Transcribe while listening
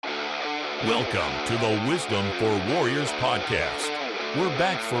Welcome to the Wisdom for Warriors podcast. We're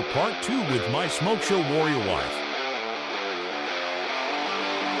back for part 2 with my smoke show warrior wife.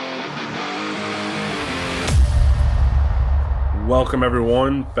 Welcome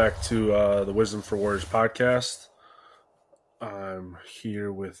everyone back to the Wisdom for Warriors podcast. I'm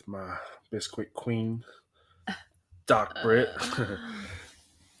here with my biscuit queen, Doc Britt.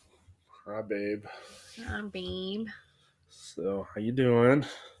 Hi, babe. Hi, babe. So, how you doing?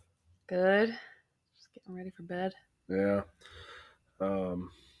 Good. Just getting ready for bed. Yeah.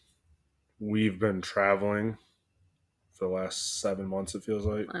 We've been traveling for the last 7 months, it feels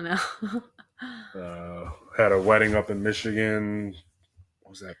like. I know. Had a wedding up in Michigan.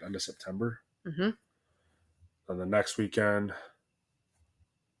 What was that, end of September? Mm-hmm. Then the next weekend,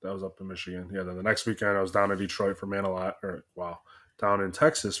 that was up in Michigan. Yeah, then the next weekend I was down in Detroit for Man Alive. Down in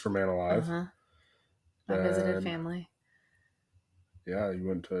Texas for Man Alive. Uh-huh. I visited family. Yeah, you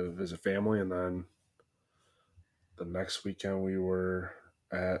went to visit family, and then the next weekend we were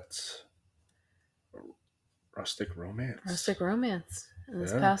at Rustic Romance. Rustic Romance. And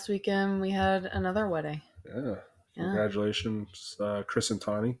this past weekend we had another wedding. Yeah. Congratulations, Chris and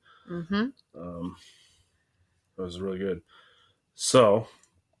Tani. Mm-hmm. It was really good. So,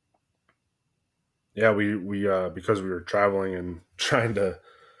 yeah, we because we were traveling and trying to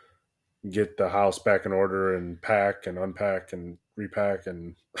get the house back in order and pack and unpack and repack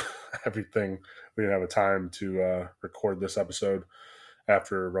and everything, we didn't have a time to record this episode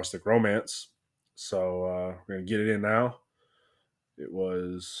after Rustic Romance. So we're going to get it in now. It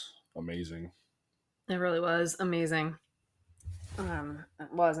was amazing. It really was amazing.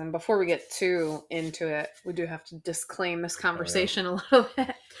 It was. And before we get too into it, we do have to disclaim this conversation a little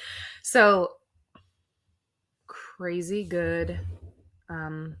bit. So, crazy good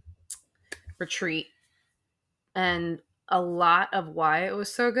retreat. And a lot of why it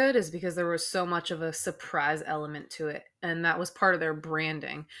was so good is because there was so much of a surprise element to it. And that was part of their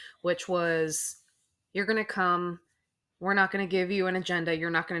branding, which was, you're going to come, we're not going to give you an agenda. You're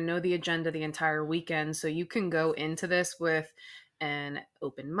not going to know the agenda the entire weekend. So you can go into this with an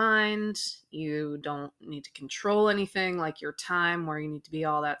open mind. You don't need to control anything like your time, where you need to be,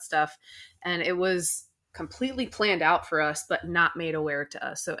 all that stuff. And it was completely planned out for us, but not made aware to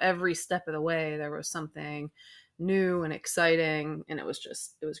us. So every step of the way, there was something new and exciting, and it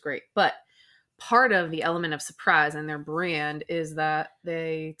was great. But part of the element of surprise in their brand is that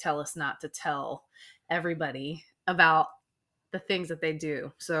they tell us not to tell everybody about the things that they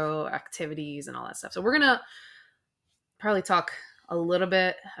do. So activities and all that stuff. So we're going to probably talk a little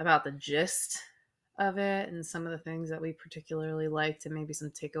bit about the gist of it and some of the things that we particularly liked and maybe some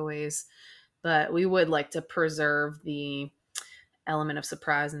takeaways. But we would like to preserve the element of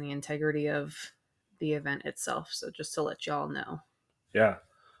surprise and the integrity of the event itself. So just to let y'all know. Yeah.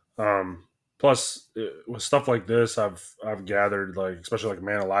 Plus, with stuff like this, I've gathered, like, especially like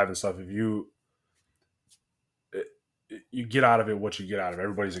Man Alive and stuff, if you get out of it what you get out of it.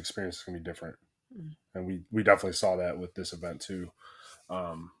 Everybody's experience is going to be different. Mm. And we definitely saw that with this event too.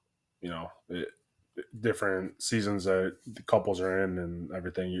 Different seasons that the couples are in and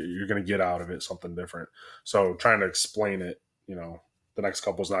everything, you're going to get out of it something different. So trying to explain it, the next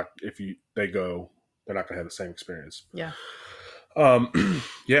couple's not, they go, they're not going to have the same experience. Yeah.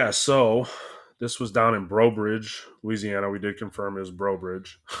 So this was down in Brobridge, Louisiana. We did confirm it was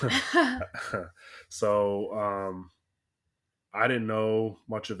Brobridge. So, I didn't know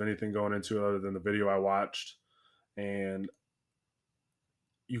much of anything going into it other than the video I watched. And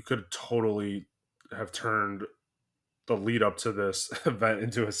you could totally have turned the lead up to this event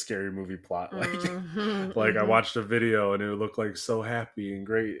into a scary movie plot. Like I watched a video and it looked like so happy and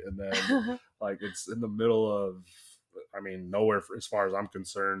great. And then like it's in the middle of, nowhere as far as I'm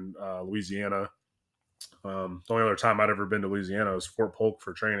concerned, Louisiana. The only other time I'd ever been to Louisiana was Fort Polk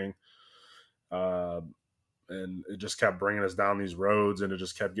for training. And it just kept bringing us down these roads, and it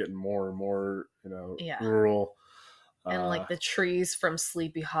just kept getting more and more, rural. And like the trees from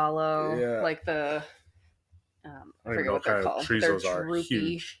Sleepy Hollow, like the, I forget what they're called. Trees they're those are droopy.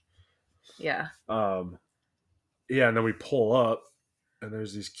 huge. Yeah. And then we pull up, and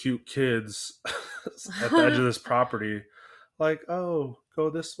there's these cute kids at the edge of this property, like, oh, go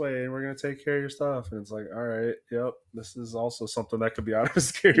this way, and we're gonna take care of your stuff. And it's like, all right, yep, this is also something that could be out of a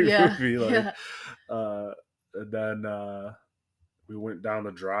scary movie. Like, and then we went down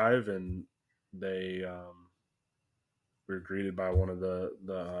the drive, and we were greeted by one of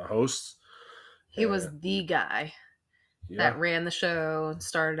the hosts. He was the guy that ran the show and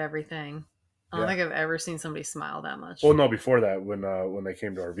started everything. I don't think I've ever seen somebody smile that much. Well, no, before that, when they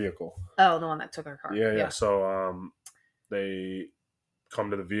came to our vehicle. Oh, the one that took our car. Yeah. So they come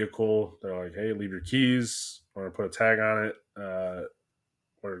to the vehicle. They're like, "Hey, leave your keys. We're gonna put a tag on it.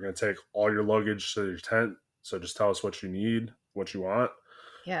 We're gonna take all your luggage to your tent. So just tell us what you need, what you want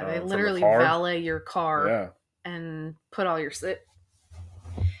Yeah, they from the literally car." valet your car Yeah, and put all your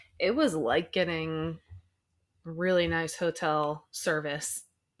it was like getting really nice hotel service,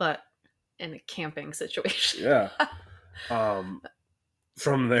 but in a camping situation. yeah.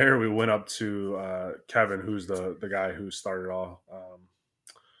 From there, we went up to Kevin, who's the guy who started all,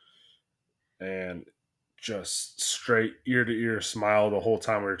 and just straight ear to ear smile the whole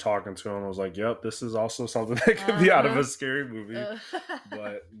time we were talking to him. I was like, "Yep, this is also something that could be out of a scary movie."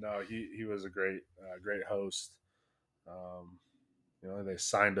 But no, he was a great host. Um, they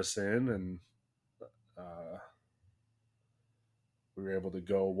signed us in, and uh, we were able to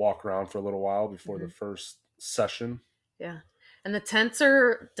go walk around for a little while before the first session. Yeah. And the tents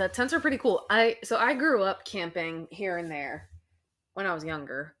are pretty cool. I grew up camping here and there when I was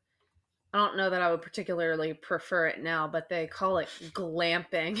younger. I don't know that I would particularly prefer it now, but they call it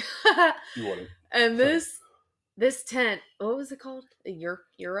glamping. You wouldn't. And this tent, what was it called? A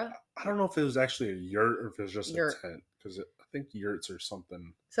yura? I don't know if it was actually a yurt or if it was just Yurt. a tent, because I think yurts or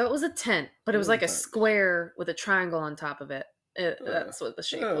something. So it was a tent, but it was like a square with a triangle on top of it. That's what the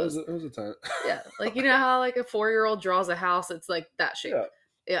shape was. It was a tent. Yeah, like you know how like a 4-year-old draws a house, it's like that shape.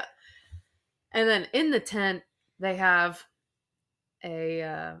 Yeah. And then in the tent they have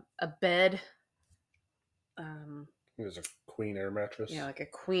a bed. It was a queen air mattress. Yeah, like a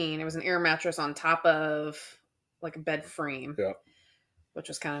queen. It was an air mattress on top of like a bed frame. Yeah. Which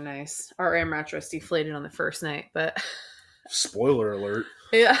was kind of nice. Our air mattress deflated on the first night, but spoiler alert.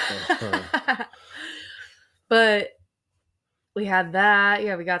 Yeah. But we had that.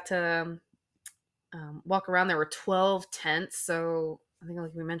 Yeah, we got to walk around. There were 12 tents. So I think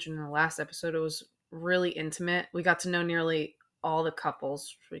like we mentioned in the last episode, it was really intimate. We got to know nearly all the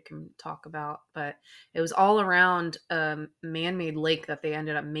couples, which we can talk about. But it was all around a man-made lake that they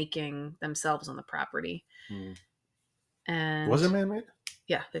ended up making themselves on the property. And was it man-made?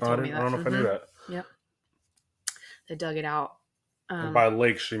 Yeah, they told me that. I don't know if I knew that. Yep. They dug it out. And by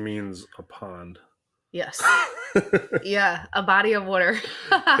lake, she means a pond. Yes. Yeah, a body of water.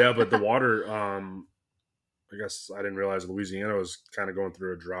 Yeah, but the water, I guess I didn't realize Louisiana was kind of going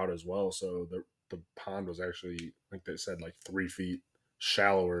through a drought as well. So the pond was actually, I think they said, like 3 feet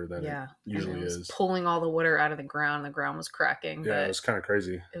shallower than it usually it was is. Pulling all the water out of the ground. The ground was cracking. Yeah, it was kind of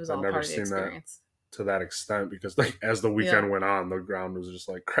crazy. It was all part of the experience. To that extent, because like as the weekend went on, the ground was just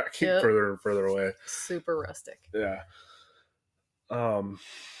like cracking further and further away. Super rustic. Yeah.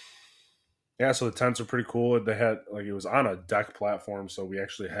 Yeah, so the tents are pretty cool. They had like, it was on a deck platform, so we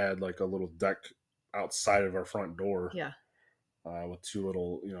actually had like a little deck outside of our front door. Yeah. With 2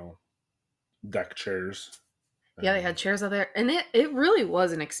 little, deck chairs. Yeah, they had chairs out there, and it really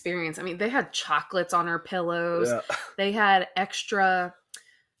was an experience. I mean, they had chocolates on our pillows. Yeah. They had extra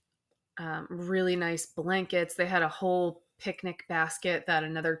really nice blankets. They had a whole picnic basket that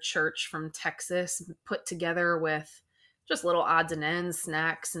another church from Texas put together with just little odds and ends,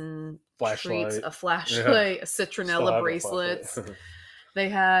 snacks and treats, a flashlight, a citronella bracelets. They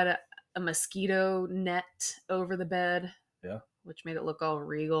had a mosquito net over the bed, which made it look all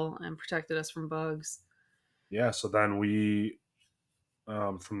regal and protected us from bugs. Yeah, so then we,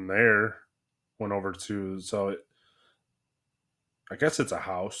 from there, went over to, I guess it's a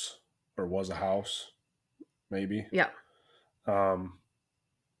house. Or was a house, maybe. Yeah. Kind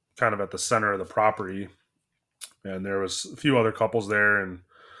of at the center of the property, and there was a few other couples there, and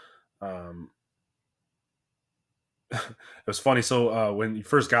it was funny. So when you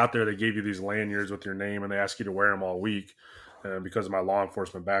first got there, they gave you these lanyards with your name, and they asked you to wear them all week. And because of my law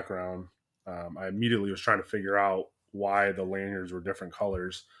enforcement background, I immediately was trying to figure out why the lanyards were different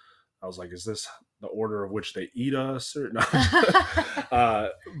colors. I was like, is this the order of which they eat us? Or no?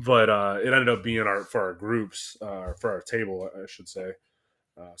 But it ended up being for our groups, for our table, I should say.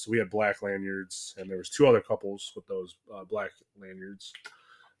 So we had black lanyards, and there was 2 other couples with those black lanyards.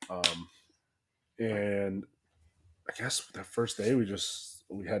 And I guess that first day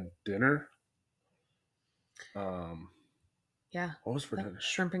we had dinner. Yeah. What was for dinner?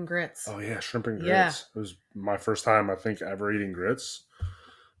 Shrimp and grits. Oh yeah, shrimp and grits. Yeah. It was my first time, I think, ever eating grits.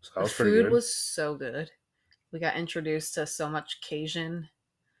 So that was pretty good. Food was so good. We got introduced to so much Cajun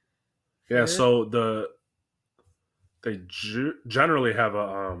food. Yeah, so they generally have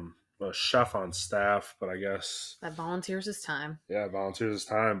a chef on staff, but I guess that volunteers his time. Yeah, volunteers his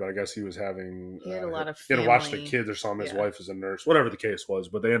time, but I guess he was having he had a lot of he had to watch the kids or something. His wife is a nurse, whatever the case was,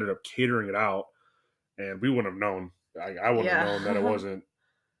 but they ended up catering it out, and we wouldn't have known. I wouldn't have known that it wasn't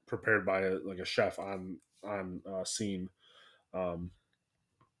prepared by a chef on scene.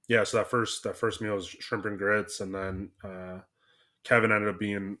 yeah, so that first meal was shrimp and grits, and then Kevin ended up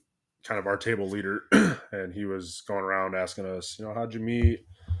being kind of our table leader, and he was going around asking us, how'd you meet?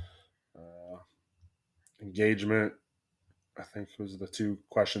 Uh, Engagement, I think was the two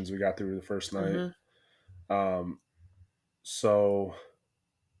questions we got through the first night. Mm-hmm. Um, so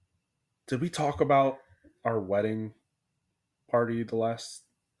did we talk about our wedding party the last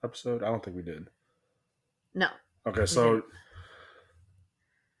episode? I don't think we did. No. Okay, so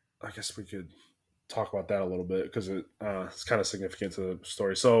I guess we could talk about that a little bit because it's kind of significant to the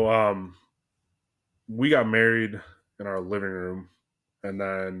story. So we got married in our living room, and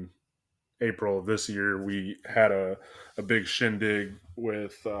then April of this year we had a big shindig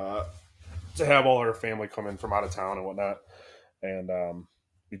with to have all our family come in from out of town and whatnot, and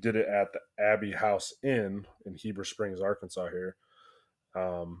we did it at the Abbey House Inn in Heber Springs, Arkansas here.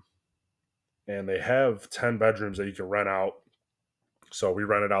 Um, and they have 10 bedrooms that you can rent out. So we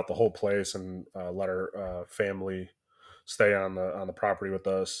rented out the whole place and let our family stay on the property with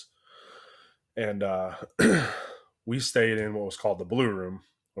us. And we stayed in what was called the Blue Room,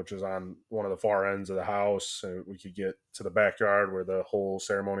 which is on one of the far ends of the house. And we could get to the backyard where the whole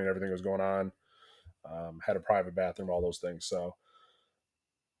ceremony and everything was going on. Had a private bathroom, all those things. So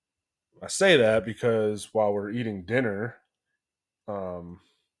I say that because while we're eating dinner, um,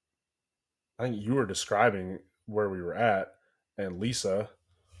 I think you were describing where we were at, and Lisa,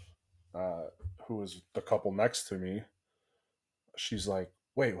 uh, who was the couple next to me, she's like,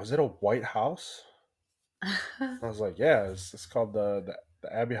 "Wait, was it a White House?" I was like, "Yeah, it's called the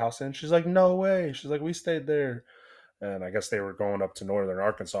Abbey House Inn." She's like, "No way!" She's like, "We stayed there," and I guess they were going up to northern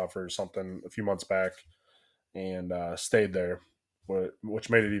Arkansas for something a few months back, and stayed there. Which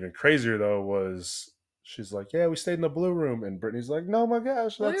made it even crazier though was she's like, "Yeah, we stayed in the Blue Room," and Brittany's like, "No, my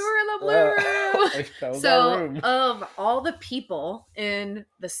gosh, We were that's in the Blue Room. like, that was our So, room." of all the people in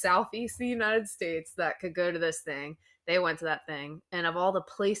the southeast of the United States that could go to this thing, they went to that thing. And of all the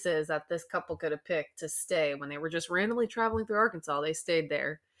places that this couple could have picked to stay when they were just randomly traveling through Arkansas, they stayed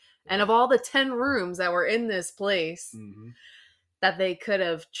there. And of all the 10 rooms that were in this place Mm-hmm. that they could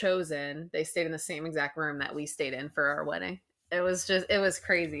have chosen, they stayed in the same exact room that we stayed in for our wedding. It was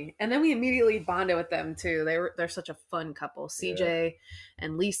crazy. And then we immediately bonded with them too. They're such a fun couple. CJ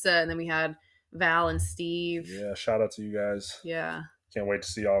and Lisa, and then we had Val and Steve. Yeah, shout out to you guys. Yeah. Can't wait to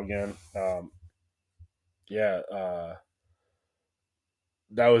see y'all again.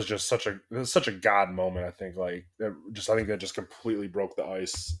 That was just such a God moment. I think I think that just completely broke the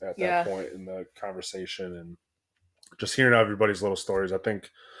ice at that point in the conversation, and just hearing everybody's little stories. I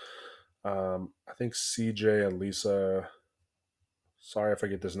think CJ and Lisa. Sorry if I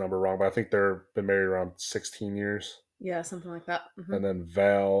get this number wrong, but I think they've been married around 16 years. Yeah, something like that. Mm-hmm. And then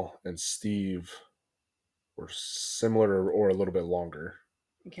Val and Steve were similar or a little bit longer.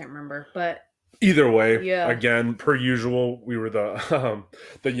 I can't remember, but either way, again, per usual, we were the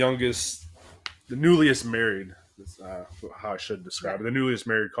youngest, the newliest married. How I should describe it. The newliest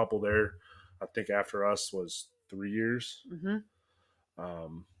married couple there. I think after us was 3 years.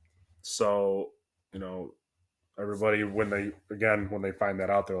 Mm-hmm. So everybody when they find that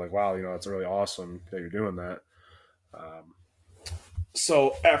out, they're like, "Wow, it's really awesome that you're doing that."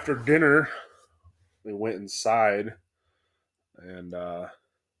 So after dinner, we went inside, and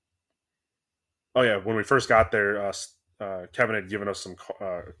when we first got there, Kevin had given us some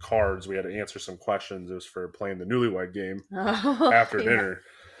cards. We had to answer some questions. It was for playing the Newlywed Game after dinner.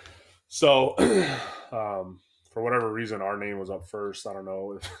 So, for whatever reason, our name was up first. I don't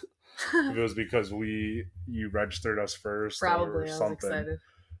know if it was because you registered us first, probably, or something. I was excited.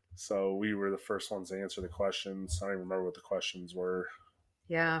 So we were the first ones to answer the questions. I don't even remember what the questions were.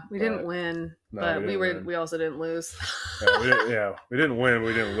 Yeah, we didn't win, but we also didn't lose. We didn't win.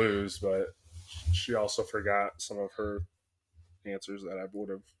 We didn't lose, but she also forgot some of her answers that I would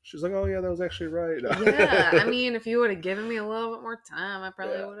have. She's like, "Oh yeah, that was actually right." Yeah, I mean, if you would have given me a little bit more time, I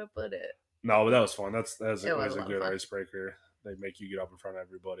probably would have put it. No, but that was fun. That was a good icebreaker. They make you get up in front of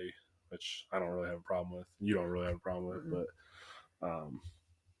everybody, which I don't really have a problem with. You don't really have a problem with, but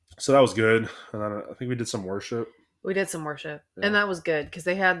so that was good. And then I think we did some worship. We did some worship, and that was good because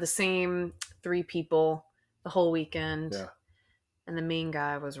they had the same 3 people the whole weekend. Yeah, and the main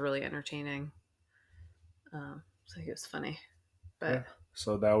guy was really entertaining. So he was funny. But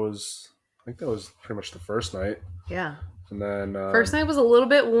so I think that was pretty much the first night. Yeah. And then first night was a little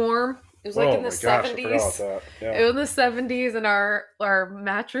bit warm. It was like in the 70s. I forgot about that. Yeah. It was in the 70s, and our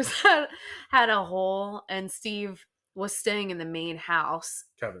mattress had a hole, and Steve was staying in the main house.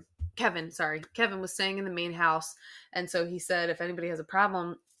 Kevin was staying in the main house, and so he said, if anybody has a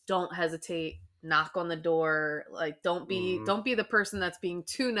problem, don't hesitate knock on the door. Like, don't be the person that's being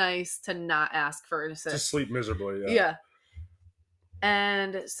too nice to not ask for an assist. To sleep miserably. Yeah.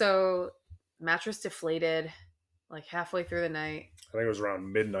 And so mattress deflated like halfway through the night. I think it was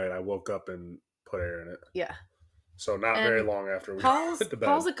around midnight. I woke up and put air in it. Yeah. So not very long after we hit the bed.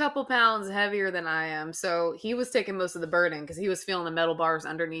 Paul's a couple pounds heavier than I am, so he was taking most of the burden because he was feeling the metal bars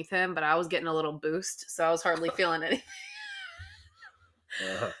underneath him, but I was getting a little boost, so I was hardly feeling anything.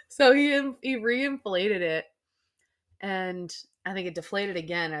 So he re-inflated it, and I think it deflated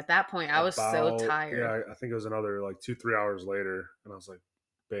again. At that point, I was so tired. Yeah, I think it was another like 2-3 hours later, and I was like,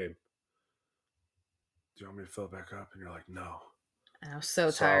 "Babe, do you want me to fill it back up?" And you're like, "No." And I was so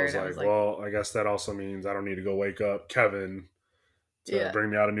tired. I was like, well, I guess that also means I don't need to go wake up Kevin to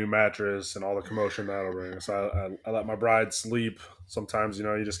bring me out a new mattress and all the commotion that'll bring. So I let my bride sleep. Sometimes,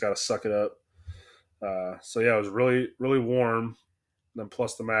 you just got to suck it up. So yeah, it was really, really warm. Then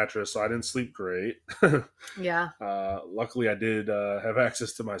plus the mattress, so I didn't sleep great. Yeah. Luckily, I did have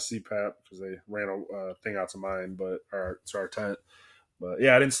access to my CPAP because they ran a thing out to mine, to our tent. But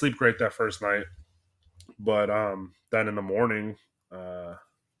yeah, I didn't sleep great that first night. But then in the morning,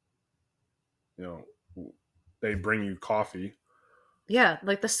 they bring you coffee. Yeah,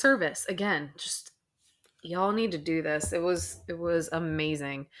 like the service again. Just y'all need to do this. It was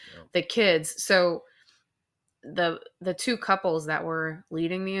amazing. Yeah. The kids. So the two couples that were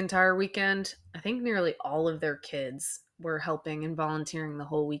leading the entire weekend, I think nearly all of their kids were helping and volunteering the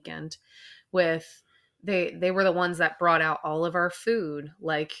whole weekend. They were the ones that brought out all of our food,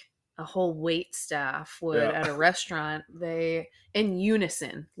 like a whole wait staff would at a restaurant. They in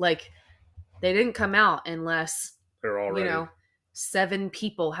unison, like they didn't come out unless they're all ready. 7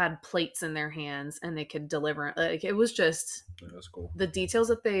 people had plates in their hands and they could deliver it. Like it was just that's cool. The details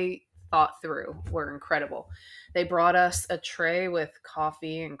that they thought through were incredible. They brought us a tray with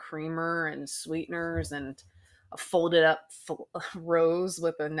coffee and creamer and sweeteners and a folded up rose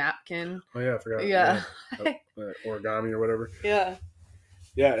with a napkin. Oh yeah, I forgot. Yeah. Origami or whatever. Yeah.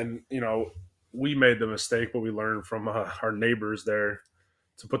 Yeah, and we made the mistake, but we learned from our neighbors there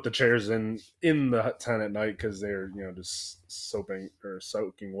to put the chairs in the tent at night because they're just soaking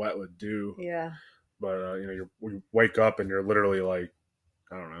wet with dew. Yeah. But we wake up and you're literally like,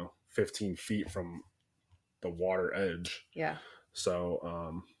 I don't know, 15 feet from the water edge. Yeah.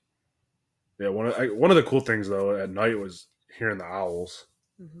 So yeah, one of the cool things though at night was hearing the owls.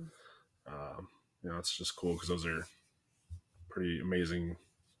 Mm-hmm. It's just cool because those are pretty amazing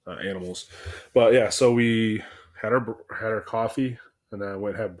animals. But yeah, so we had our coffee. And then I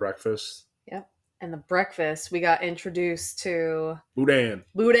went and had breakfast. Yep. And the breakfast, we got introduced to Boudin,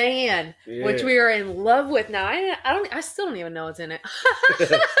 which we are in love with now. I still don't even know what's in it.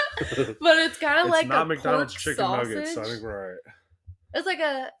 But it's kind of like not a McDonald's pork chicken sausage. nuggets, so I think we're all right.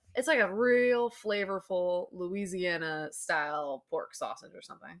 It's like a real flavorful Louisiana style pork sausage or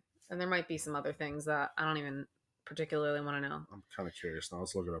something. And there might be some other things that I don't even particularly want to know. I'm kind of curious now.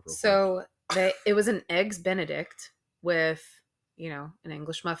 Let's look it up real quick. It was an eggs Benedict with an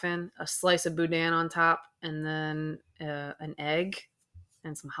English muffin, a slice of boudin on top, and then an egg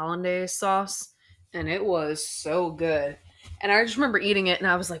and some hollandaise sauce. And it was so good. And I just remember eating it and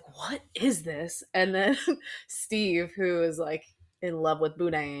I was like, what is this? And then Steve, who is like in love with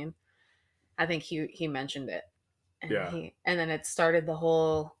boudin, I think he mentioned it. And and then it started the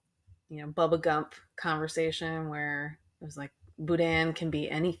whole, Bubba Gump conversation where it was like, boudin can be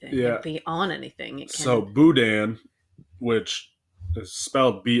anything. Yeah. It can be on anything. So boudin, which is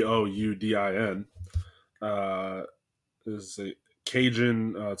spelled Boudin, is a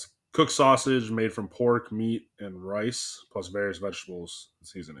Cajun. It's cooked sausage made from pork, meat, and rice, plus various vegetables and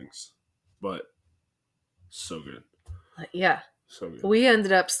seasonings. But so good. Yeah. So good. We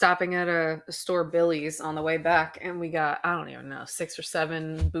ended up stopping at a store, Billy's, on the way back, and we got, I don't even know, 6 or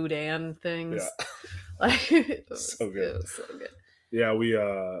 7 boudin things. Yeah. It was so good. Yeah, we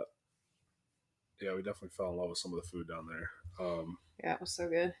definitely fell in love with some of the food down there. Yeah, it was so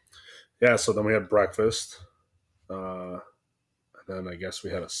good. Yeah, so then we had breakfast. And then I guess we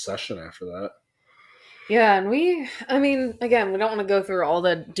had a session after that. Yeah, and again, we don't want to go through all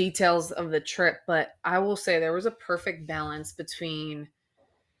the details of the trip, but I will say there was a perfect balance between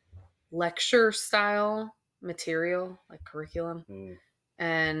lecture style material, like curriculum,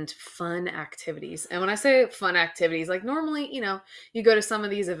 and fun activities. And when I say fun activities, like normally, you go to some of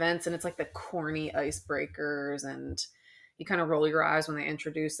these events and it's like the corny icebreakers and you kind of roll your eyes when they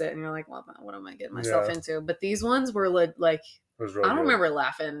introduce it and you're like, well, what am I getting myself into? But these ones were like, really I don't remember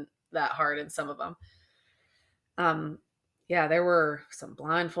laughing that hard in some of them. Yeah, there were some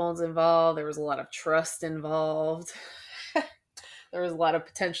blindfolds involved. There was a lot of trust involved. there was a lot of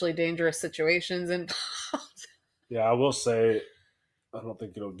potentially dangerous situations involved. Yeah, I will say, I don't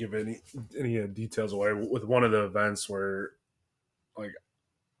think it'll give any details away with one of the events where, like,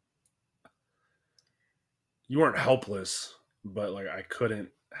 you weren't helpless, but like I couldn't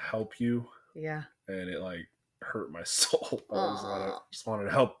help you, Yeah. and it like hurt my soul. I Aw. just wanted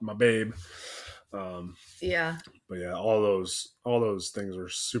to help my babe. Yeah. But yeah, all those things are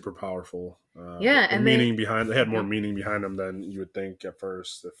super powerful. Yeah, the and meaning behind they had more Mhm. meaning behind them than you would think at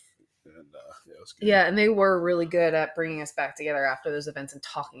first. Yeah, it was good. Yeah, and they were really good at bringing us back together after those events and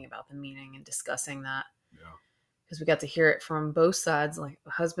talking about the meaning and discussing that. Yeah. Because we got to hear it from both sides, like a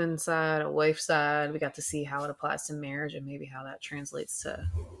husband's side, a wife's side. We got to see how it applies to marriage and maybe how that translates to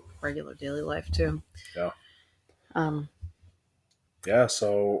regular daily life too. Yeah. Um, Yeah.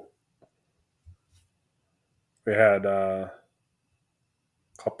 So we had a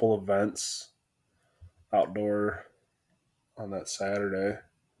couple events outdoor on that Saturday.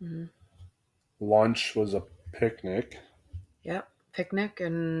 mhm. Lunch was a picnic. Yep, picnic,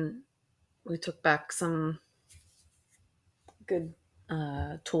 and we took back some good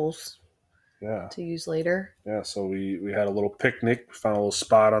tools Yeah. to use later. Yeah. So we had a little picnic. We found a little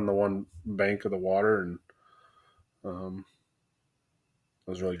spot on the one bank of the water, and it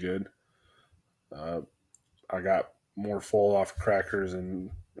was really good. I got more full off crackers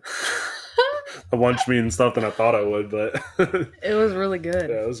and the lunch meat and stuff than I thought I would, but It was really good.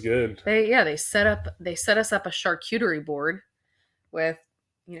 yeah, it was good. They set us up a charcuterie board with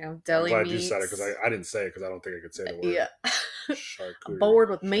I'm deli glad meats. you said it because I didn't say it because I don't think I could say the word. Yeah. A Charcuterie. board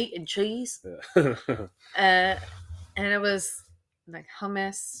with meat and cheese. Yeah. And it was like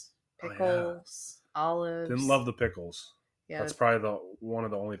hummus, pickles, olives. Didn't love the pickles. Yeah. That's probably one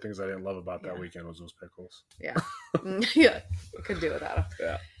of the only things I didn't love about that Yeah. weekend was those pickles. Yeah. Yeah. Could do without them.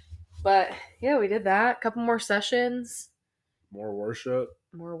 Yeah. But yeah, we did that. A couple more sessions. More worship.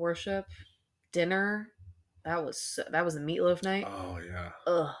 Dinner. That was a meatloaf night. Oh yeah.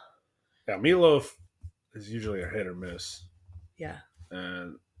 Ugh. Yeah, meatloaf is usually a hit or miss. Yeah.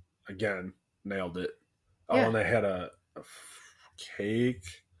 And again, nailed it. Yeah. Oh, and they had a cake.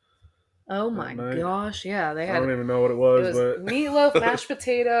 Oh my gosh. Yeah. I don't even know what it was, but meatloaf, mashed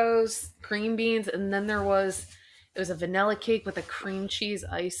potatoes, green beans, and then it was a vanilla cake with a cream cheese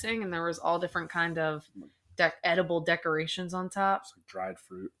icing, and there was all different kind of edible decorations on top. It's like dried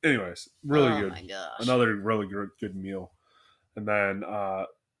fruit. Anyways, really good. Oh my gosh. Another really good meal. And then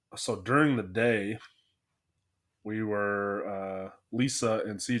so during the day we were Lisa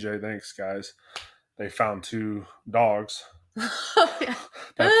and CJ, thanks guys. They found 2 dogs. Oh, yeah.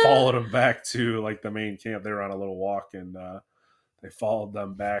 That followed them back to like the main camp. They were on a little walk, and they followed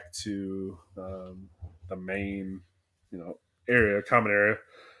them back to the main, common area,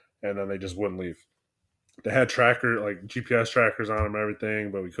 and then they just wouldn't leave. They had GPS trackers on them and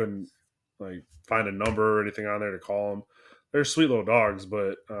everything, but we couldn't like find a number or anything on there to call them. They're sweet little dogs,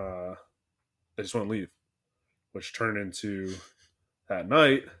 but they just wouldn't leave, which turned into that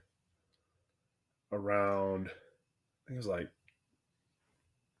night around, I think it was like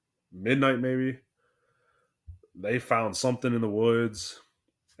midnight maybe. They found something in the woods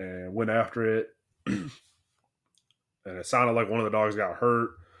and went after it. And it sounded like one of the dogs got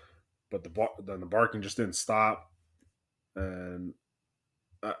hurt, but then the barking just didn't stop. And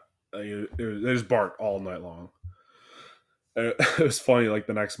they just barked all night long. And it was funny, like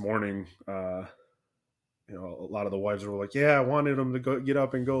the next morning, a lot of the wives were like, yeah, I wanted them to go get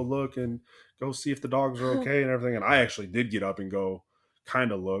up and go look and go see if the dogs are okay and everything. And I actually did get up and go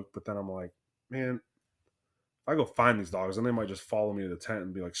kind of look, but then I'm like, man, if I go find these dogs, then they might just follow me to the tent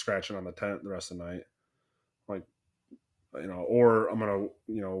and be like scratching on the tent the rest of the night. Like, or I'm going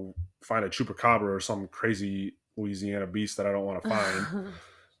to, find a chupacabra or some crazy Louisiana beast that I don't want to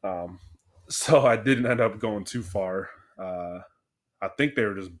find. So I didn't end up going too far. I think they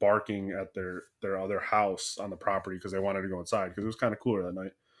were just barking at their other house on the property because they wanted to go inside because it was kind of cooler that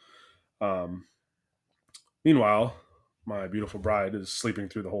night. Meanwhile, my beautiful bride is sleeping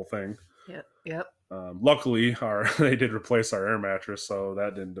through the whole thing. Yep. Luckily, they did replace our air mattress, so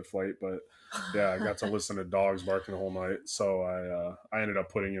that didn't deflate. But yeah, I got to listen to dogs barking the whole night. So I ended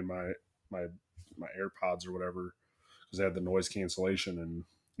up putting in my AirPods or whatever because they had the noise cancellation and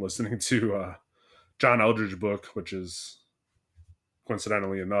listening to John Eldridge book, which is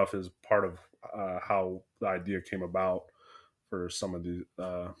coincidentally enough is part of how the idea came about for some of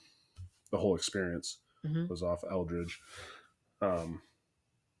the whole experience. Mm-hmm. Was off Eldridge.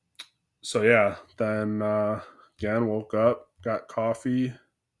 So yeah, then again woke up, got coffee,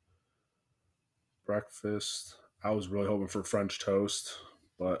 breakfast. I was really hoping for French toast,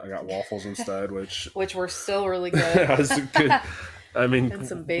 but I got waffles instead, which were still really good. was good. I mean, And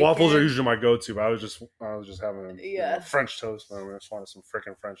some waffles are bacon. usually my go-to, but I was just having Yes. French toast. Man, I just wanted some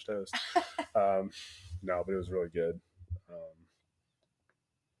freaking French toast. No, but it was really good.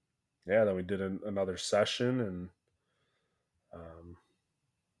 Yeah, then we did another session, and um,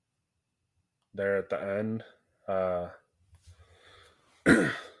 there at the end, uh,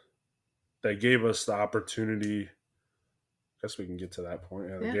 they gave us the opportunity. I guess we can get to that point.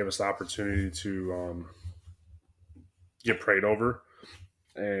 Yeah, they gave us the opportunity to get prayed over,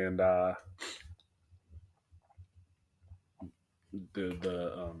 and the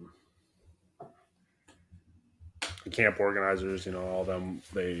camp organizers, all them,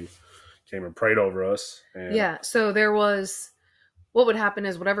 they came and prayed over us. And Yeah. So there was, what would happen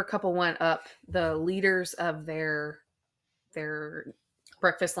is whatever couple went up, the leaders of their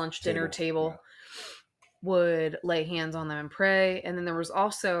breakfast, lunch, dinner table would lay hands on them and pray. And then there was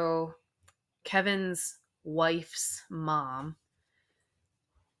also Kevin's wife's mom,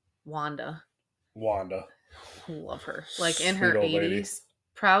 Wanda. Love her. Like in her 80s, lady.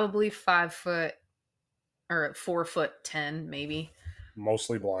 Probably 5 foot or 4'10", maybe.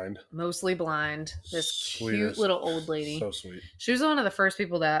 Mostly blind. This Sweetest. Cute little old lady. So sweet. She was one of the first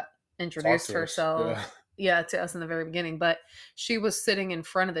people that introduced herself. Yeah, to us in the very beginning. But she was sitting in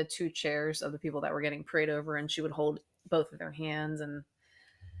front of the 2 chairs of the people that were getting prayed over, and she would hold both of their hands, and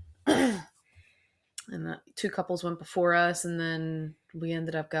and the 2 couples went before us, and then we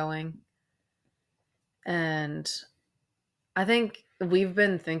ended up going. And I think we've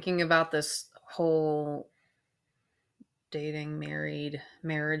been thinking about this whole dating,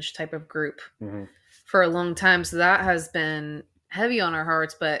 marriage type of group for a long time. So that has been heavy on our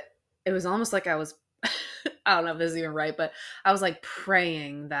hearts, but it was almost like I was, I don't know if this is even right, but I was like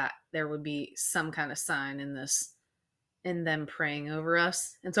praying that there would be some kind of sign in them praying over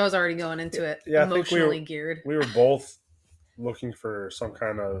us. And so I was already going into it emotionally geared. We were both looking for some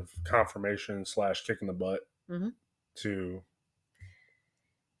kind of confirmation / kick in the butt to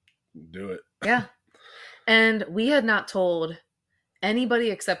do it. Yeah. And we had not told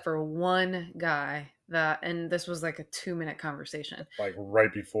anybody except for one guy that, and this was like a 2-minute conversation. Like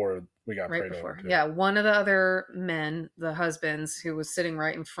right before we got prayed over. Yeah. One of the other men, the husbands, who was sitting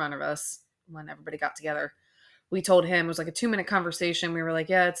right in front of us when everybody got together, we told him, it was like a 2-minute conversation. We were like,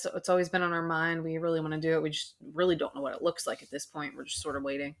 yeah, it's always been on our mind. We really want to do it. We just really don't know what it looks like at this point. We're just sort of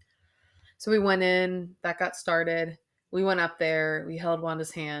waiting. So we went in, that got started. We went up there. We held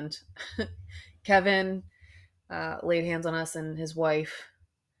Wanda's hand. Kevin laid hands on us and his wife.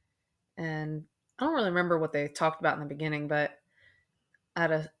 And I don't really remember what they talked about in the beginning, but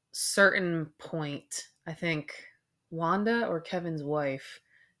at a certain point, I think Wanda or Kevin's wife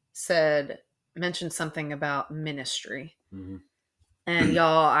mentioned something about ministry. And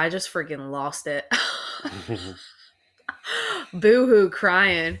y'all, I just freaking lost it. Boo-hoo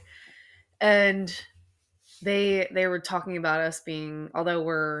crying. And they were talking about us being, although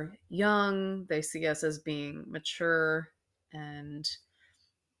we're young, they see us as being mature, and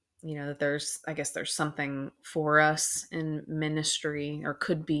that there's something for us in ministry, or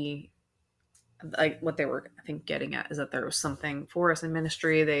could be, like what they were, I think, getting at is that there was something for us in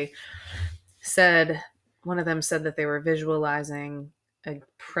ministry. They said, one of them said that they were visualizing a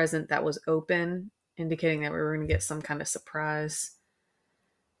present that was open, indicating that we were going to get some kind of surprise.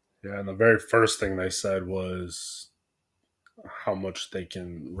 Yeah, and the very first thing they said was how much they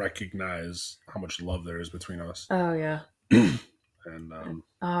can recognize how much love there is between us. Oh, yeah. And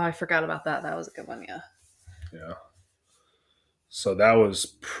I forgot about that. That was a good one, yeah. Yeah. So that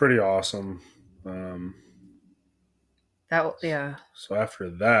was pretty awesome. Yeah. So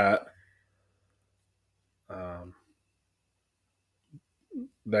after that,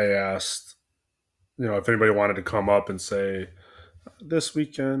 they asked, if anybody wanted to come up and say, this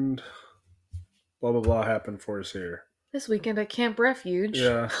weekend, blah, blah, blah happened for us here. This weekend at Camp Refuge.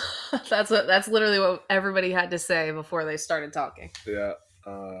 Yeah. That's literally what everybody had to say before they started talking. Yeah.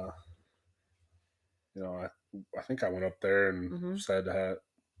 I think I went up there and said that,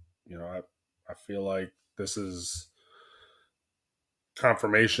 I feel like this is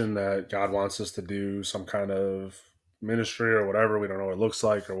confirmation that God wants us to do some kind of ministry or whatever. We don't know what it looks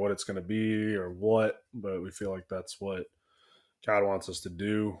like or what it's going to be or what, but we feel like that's what God wants us to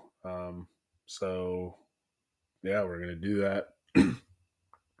do. So yeah, we're going to do that.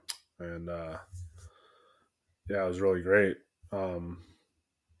 And yeah, it was really great.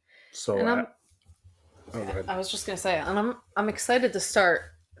 So I was just going to say, and I'm excited to start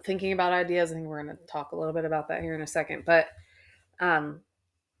thinking about ideas. I think we're going to talk a little bit about that here in a second, but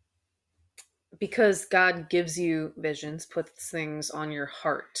because God gives you visions, puts things on your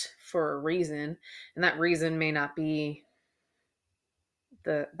heart for a reason, and that reason may not be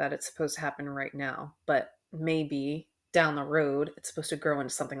that it's supposed to happen right now, but maybe down the road it's supposed to grow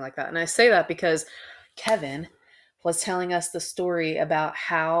into something like that. And I say that because Kevin was telling us the story about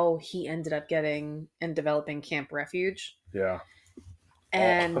how he ended up getting and developing Camp Refuge. Yeah.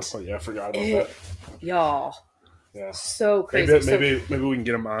 And I forgot about that. Y'all. Yeah. So crazy. Maybe we can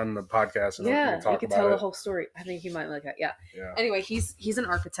get him on the podcast and we can talk he could about tell it. the whole story. I think he might like that. Yeah. Yeah. Anyway, he's an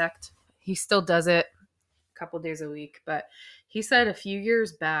architect. He still does it a couple days a week, but he said a few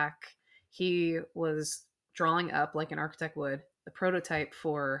years back he was drawing up, like an architect would, the prototype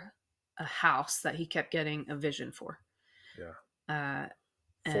for a house that he kept getting a vision for. Yeah.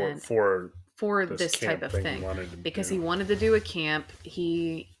 And for this type of thing, because he wanted to do a camp.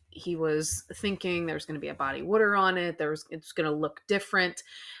 He was thinking there's going to be a body water on it. It's going to look different,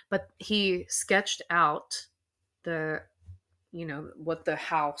 but he sketched out what the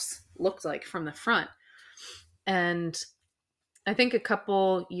house looked like from the front. And I think a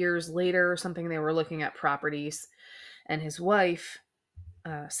couple years later or something, they were looking at properties, and his wife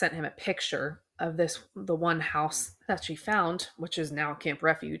sent him a picture of the one house that she found, which is now Camp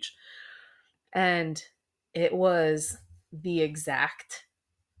Refuge. And it was the exact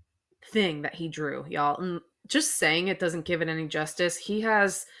thing that he drew, y'all. And just saying it doesn't give it any justice. He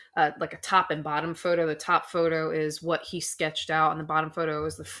has like a top and bottom photo. The top photo is what he sketched out, and the bottom photo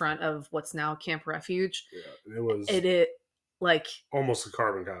is the front of what's now Camp Refuge. Yeah, it was like almost a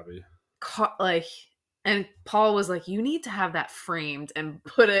carbon copy. And Paul was like, you need to have that framed and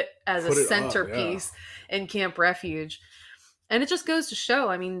put it as a centerpiece in Camp Refuge. And it just goes to show,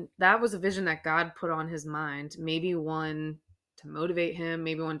 I mean, that was a vision that God put on his mind. Maybe one to motivate him,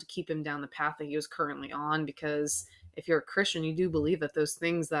 maybe one to keep him down the path that he was currently on. Because if you're a Christian, you do believe that those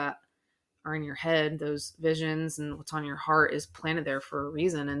things that are in your head, those visions and what's on your heart is planted there for a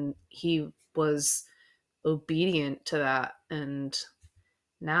reason. And he was obedient to that. And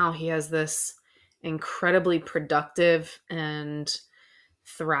now he has this incredibly productive and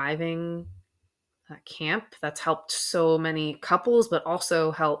thriving camp that's helped so many couples, but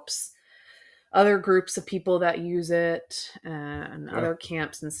also helps other groups of people that use it and other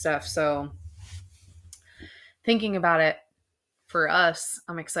camps and stuff. So thinking about it for us,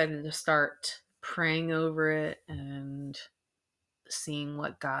 I'm excited to start praying over it and seeing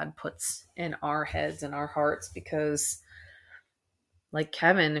what God puts in our heads and our hearts, because like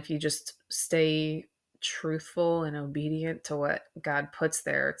Kevin, if you just stay truthful and obedient to what God puts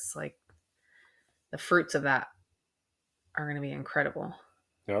there, it's like the fruits of that are going to be incredible.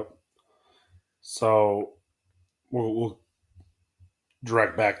 Yep. So we'll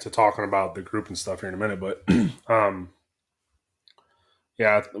direct back to talking about the group and stuff here in a minute, but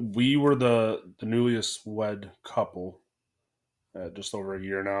yeah, we were the newest wed couple, just over a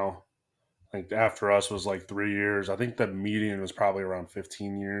year now. I think after us was like 3 years. I think the median was probably around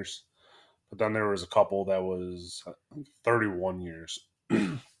 15 years. But then there was a couple that was 31 years.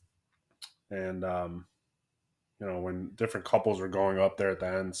 And, when different couples were going up there at the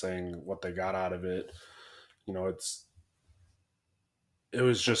end saying what they got out of it, it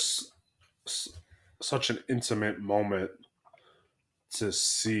was just such an intimate moment to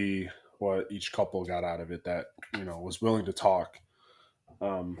see what each couple got out of it that, was willing to talk.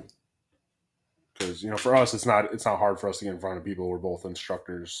 Because for us, it's not hard for us to get in front of people. We're both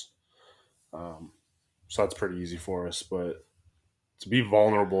instructors, so that's pretty easy for us. But to be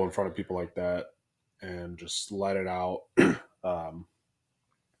vulnerable in front of people like that and just let it out, there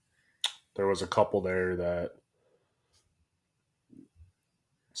was a couple there that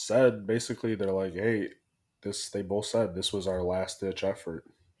said basically they're like, "Hey, they both said this was our last ditch effort."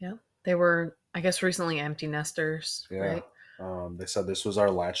 Yeah, they were, I guess, recently empty nesters, right? They said this was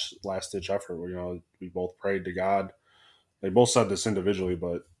our last ditch effort. We both prayed to God. They both said this individually,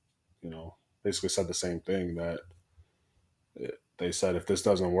 but basically said the same thing, that they said, if this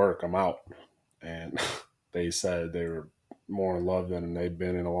doesn't work, I'm out. And they said they were more in love than they've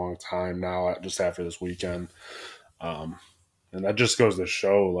been in a long time now, just after this weekend. And that just goes to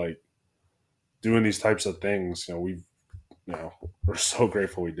show, like, doing these types of things, we're so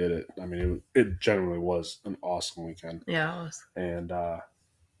grateful we did it. I mean, it genuinely was an awesome weekend. Yeah, it was. And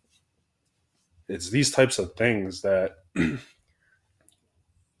it's these types of things that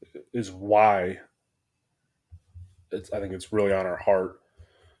is why I think it's really on our heart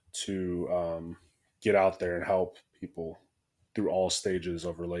to get out there and help people through all stages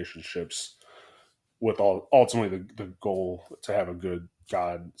of relationships, with ultimately the goal to have a good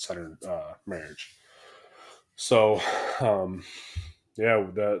God-centered marriage. So, the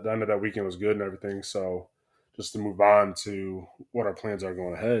end of that weekend was good and everything. So just to move on to what our plans are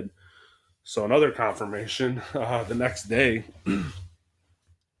going ahead. So another confirmation, the next day,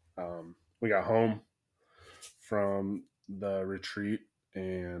 we got home from the retreat,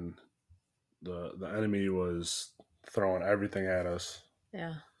 and the enemy was throwing everything at us.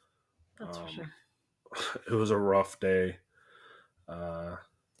 Yeah, that's for sure. It was a rough day, but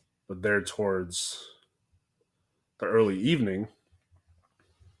there towards the early evening,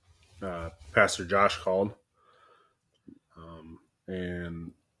 Pastor Josh called,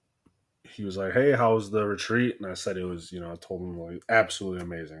 and he was like, "Hey, how was the retreat?" And I said it was, I told him like absolutely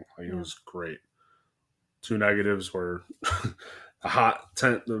amazing. Like it was great. 2 negatives were a hot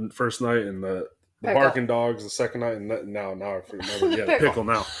tent the first night, and the barking dogs the second night, and now I remember, the pickle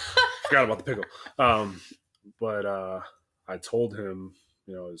now. Forgot about the pickle. But I told him,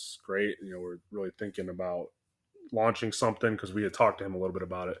 it's great. We're really thinking about launching something, because we had talked to him a little bit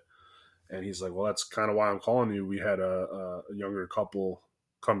about it. And he's like, well, that's kind of why I'm calling you. We had a younger couple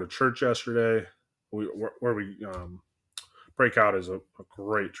come to church yesterday. Where we Breakout is a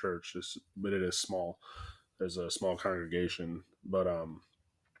great church, but it is small. There's a small congregation. But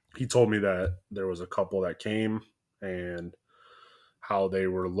he told me that there was a couple that came, and how they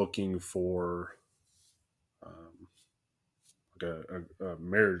were looking for a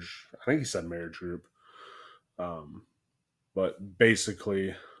marriage. I think he said marriage group. But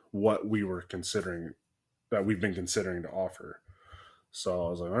basically what we were considering, that we've been considering to offer. So I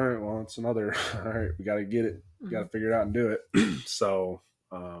was like, all right, well, it's another, all right, we got to get it. We got to figure it out and do it. So,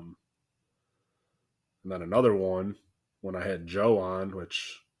 and then another one when I had Joe on,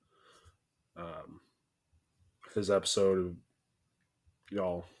 which, his episode,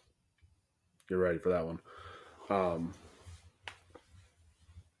 y'all get ready for that one.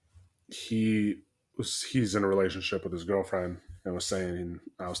 He's in a relationship with his girlfriend, and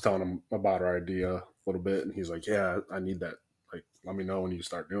I was telling him about our idea a little bit, and he's like, yeah, I need that. Like, let me know when you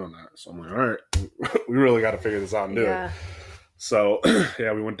start doing that. So I'm like, all right, we really got to figure this out and do it. So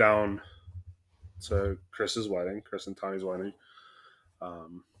yeah, we went down to Chris and Tony's wedding.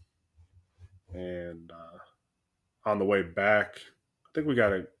 And on the way back, I think we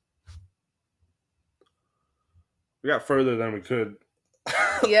got further than we could.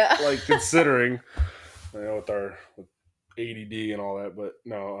 Yeah. Like, considering, with ADD and all that, but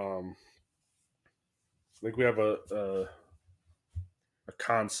no, I think we have a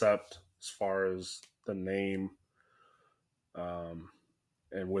concept as far as the name,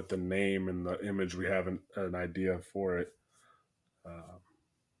 and with the name and the image, we have an idea for it.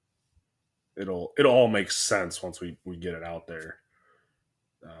 It'll all make sense once we get it out there.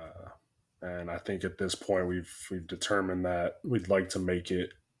 And I think at this point we've determined that we'd like to make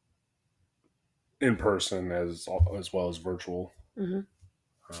it in person as well as virtual. Mm-hmm.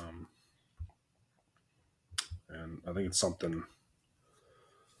 And I think it's something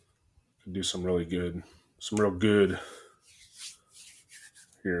could do some real good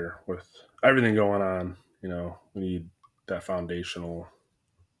here with everything going on. We need that foundational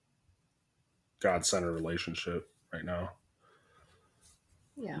God-centered relationship right now.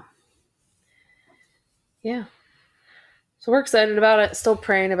 Yeah. So we're excited about it, still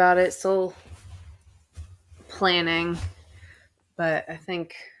praying about it, still planning. But I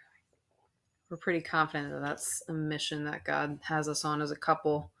think we're pretty confident that that's a mission that God has us on as a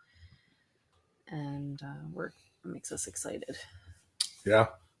couple. And it makes us excited. Yeah.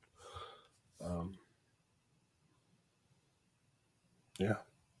 Yeah.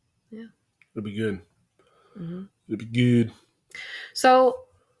 It'll be good. Mm-hmm. It'll be good. So,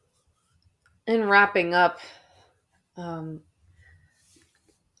 in wrapping up,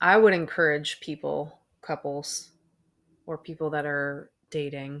 I would encourage couples, or people that are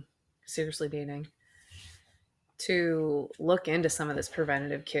seriously dating, to look into some of this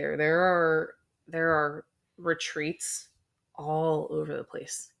preventative care. There are retreats all over the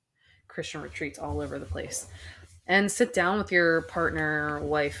place, Christian retreats all over the place. And sit down with your partner,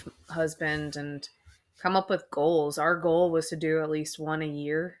 wife, husband, and come up with goals. Our goal was to do at least one a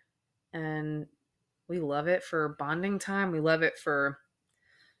year. And we love it for bonding time. We love it for,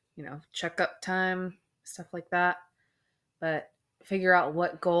 checkup time, stuff like that. But figure out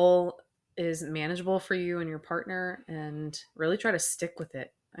what goal is manageable for you and your partner, and really try to stick with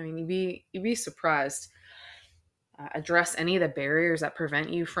it. I mean, you'd be surprised. Address any of the barriers that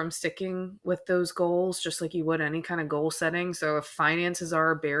prevent you from sticking with those goals, just like you would any kind of goal setting. So if finances are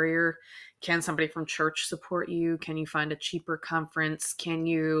a barrier, can somebody from church support you? Can you find a cheaper conference? Can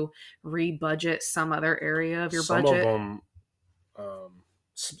you re-budget some other area of your budget? Some of them,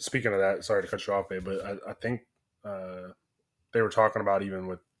 speaking of that, sorry to cut you off, babe, but I think they were talking about, even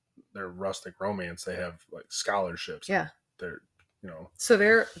with their Rustic Romance, they have like scholarships. Yeah. They're, So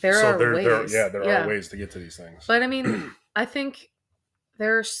there are ways. There are ways to get to these things. But I mean, I think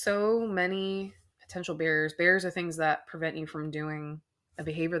there are so many potential barriers. Barriers are things that prevent you from doing a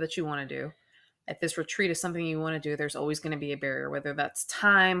behavior that you want to do. If this retreat is something you want to do, there's always going to be a barrier, whether that's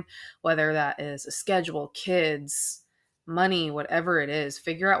time, whether that is a schedule, kids, money, whatever it is.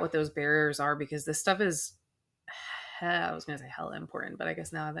 Figure out what those barriers are, because this stuff is, I was going to say hella important, but I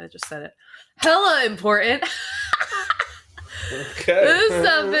guess now that I just said it, hella important. Okay. This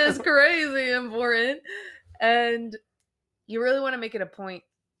stuff is crazy important. And you really want to make it a point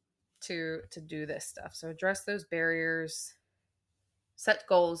to do this stuff. So address those barriers, set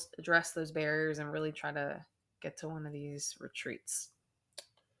goals, address those barriers, and really try to get to one of these retreats.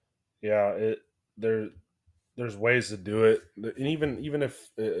 Yeah, there's ways to do it, and even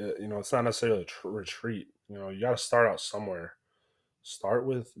if it's not necessarily a retreat. You got to start out somewhere. Start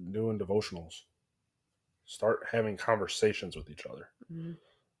with doing devotionals. Start having conversations with each other,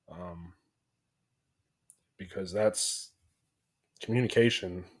 because that's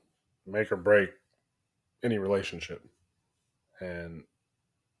communication, make or break any relationship. And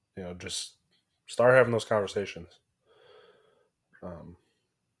just start having those conversations.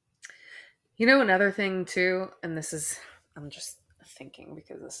 Another thing too, and this is, I'm just thinking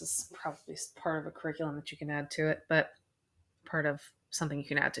because this is probably part of a curriculum that you can add to it, but part of something you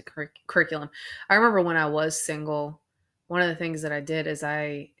can add to curriculum. I remember when I was single, one of the things that I did is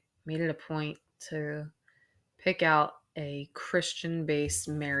I made it a point to pick out a Christian-based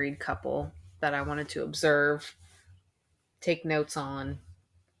married couple that I wanted to observe, take notes on,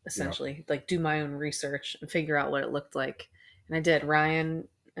 essentially, like do my own research and figure out what it looked like. And I did. Ryan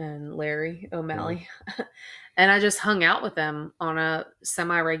and Larry O'Malley. And I just hung out with them on a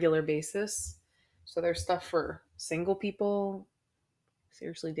semi-regular basis. So there's stuff for single people,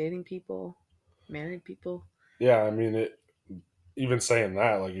 seriously dating people, married people. Yeah, I mean, even saying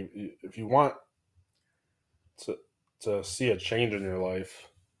that, like, if you want to see a change in your life,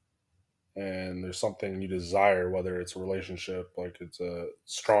 and there's something you desire, whether it's a relationship, like it's a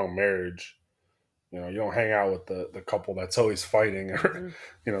strong marriage, you don't hang out with the couple that's always fighting, or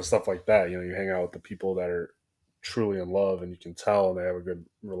stuff like that. You hang out with the people that are truly in love, and you can tell they have a good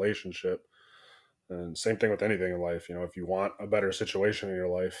relationship. And same thing with anything in life. If you want a better situation in your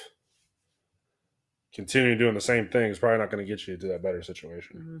life, continuing doing the same thing is probably not going to get you to that better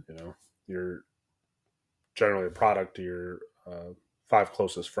situation. You're generally a product of your 5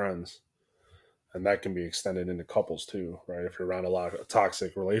 closest friends, and that can be extended into couples too, right? If you're around a lot of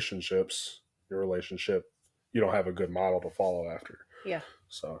toxic relationships, your relationship, you don't have a good model to follow after. Yeah.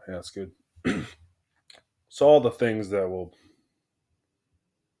 So yeah, that's good. So all the things that will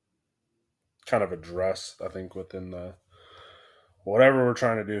kind of address, I think, within whatever we're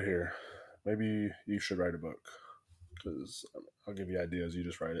trying to do here. Maybe you should write a book, because I'll give you ideas. You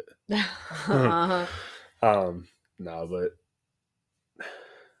just write it. No, but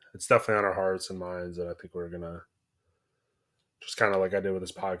it's definitely on our hearts and minds, and I think we're gonna just kind of, like I did with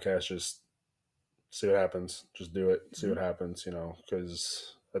this podcast, just see what happens. Just do it. See what happens.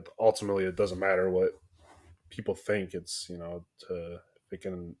 Because ultimately it doesn't matter what people think. It's if it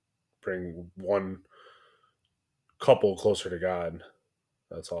can bring one couple closer to God,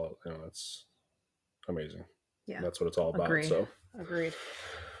 that's all. It's amazing. Yeah, and that's what it's all about. Agreed. So agreed.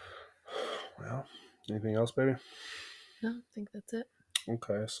 Well, anything else, baby? No, I think that's it.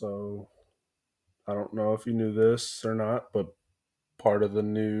 Okay, so I don't know if you knew this or not, but part of the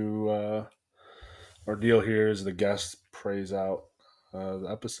new ordeal here is the guest prays out the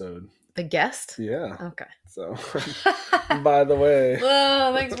episode. The guest? Yeah. Okay. So, by the way.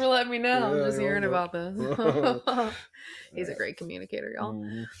 Oh, thanks for letting me know. Yeah, I'm just hearing about this. He's a great communicator, y'all.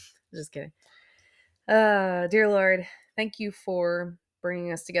 Mm-hmm. Just kidding. Dear Lord, thank you for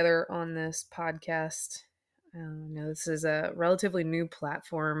bringing us together on this podcast. I know this is a relatively new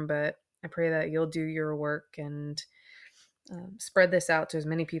platform, but I pray that you'll do your work and spread this out to as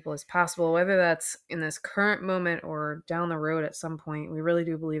many people as possible, whether that's in this current moment or down the road at some point. We really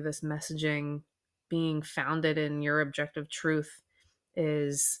do believe this messaging, being founded in your objective truth,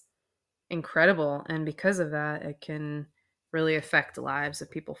 is incredible. And because of that, it can really affect the lives if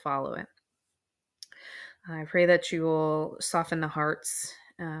people follow it. I pray that you will soften the hearts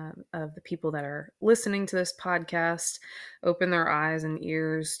of the people that are listening to this podcast, open their eyes and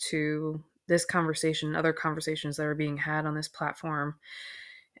ears to this conversation and other conversations that are being had on this platform,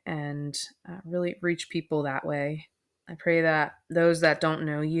 and really reach people that way. I pray that those that don't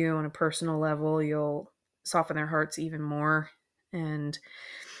know you on a personal level, you'll soften their hearts even more and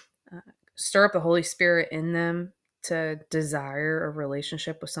stir up the Holy Spirit in them to desire a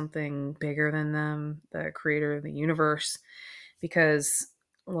relationship with something bigger than them, the creator of the universe. Because,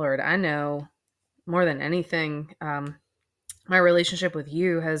 Lord, I know more than anything, my relationship with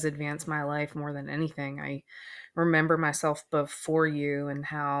you has advanced my life more than anything. I remember myself before you and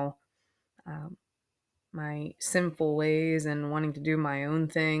how um, my sinful ways and wanting to do my own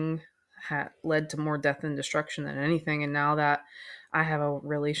thing led to more death and destruction than anything. And now that I have a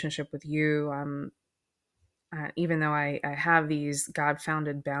relationship with you, even though I have these God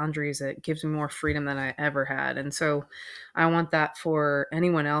founded boundaries, it gives me more freedom than I ever had. And so I want that for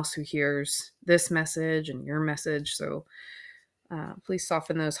anyone else who hears this message and your message. So please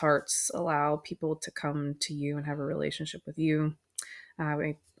soften those hearts, allow people to come to you and have a relationship with you.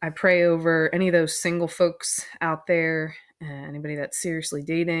 I pray over any of those single folks out there, anybody that's seriously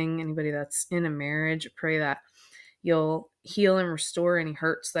dating, anybody that's in a marriage. I pray that you'll heal and restore any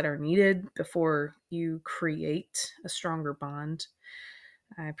hurts that are needed before you create a stronger bond.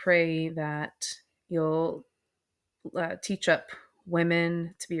 I pray that you'll teach up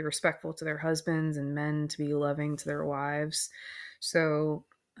women to be respectful to their husbands and men to be loving to their wives. So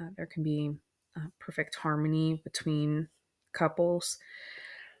there can be perfect harmony between couples.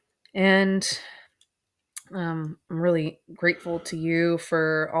 And I'm really grateful to you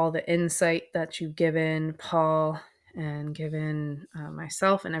for all the insight that you've given Paul and given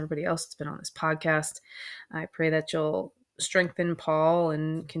myself and everybody else that's been on this podcast. I pray that you'll strengthen Paul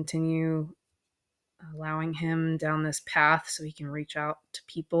and continue allowing him down this path so he can reach out to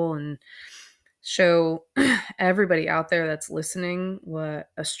people and show everybody out there that's listening what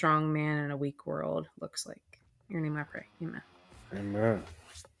a strong man in a weak world looks like. In your name I pray. Amen. Amen.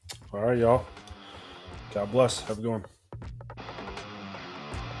 All right, y'all. God bless. Have a good one.